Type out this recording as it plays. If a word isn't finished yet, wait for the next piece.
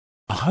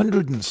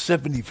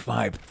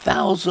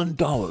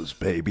$175,000,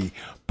 baby,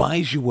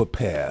 buys you a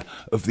pair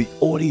of the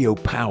Audio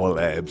Power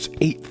Labs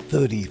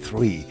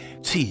 833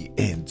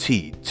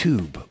 TNT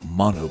tube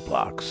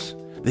monoblocks.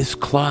 This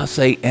Class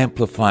A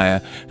amplifier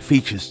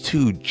features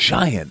two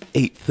giant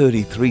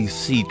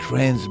 833C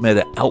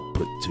transmitter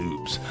output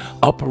tubes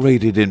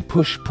operated in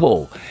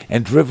push-pull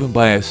and driven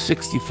by a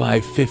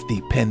 6550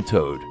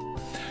 pentode.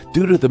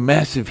 Due to the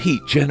massive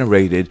heat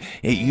generated,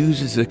 it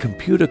uses a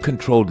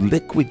computer-controlled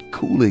liquid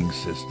cooling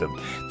system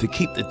to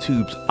keep the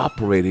tubes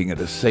operating at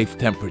a safe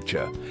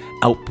temperature.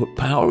 Output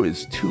power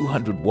is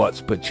 200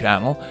 watts per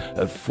channel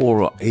at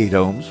 4 or 8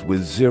 ohms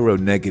with 0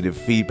 negative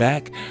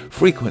feedback,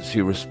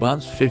 frequency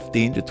response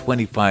 15 to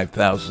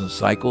 25,000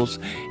 cycles,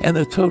 and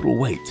the total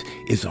weight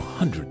is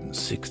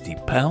 160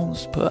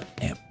 pounds per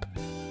amp.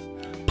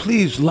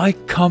 Please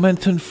like,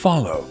 comment, and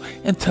follow,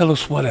 and tell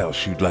us what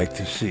else you'd like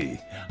to see.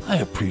 I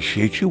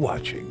appreciate you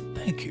watching.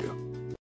 Thank you.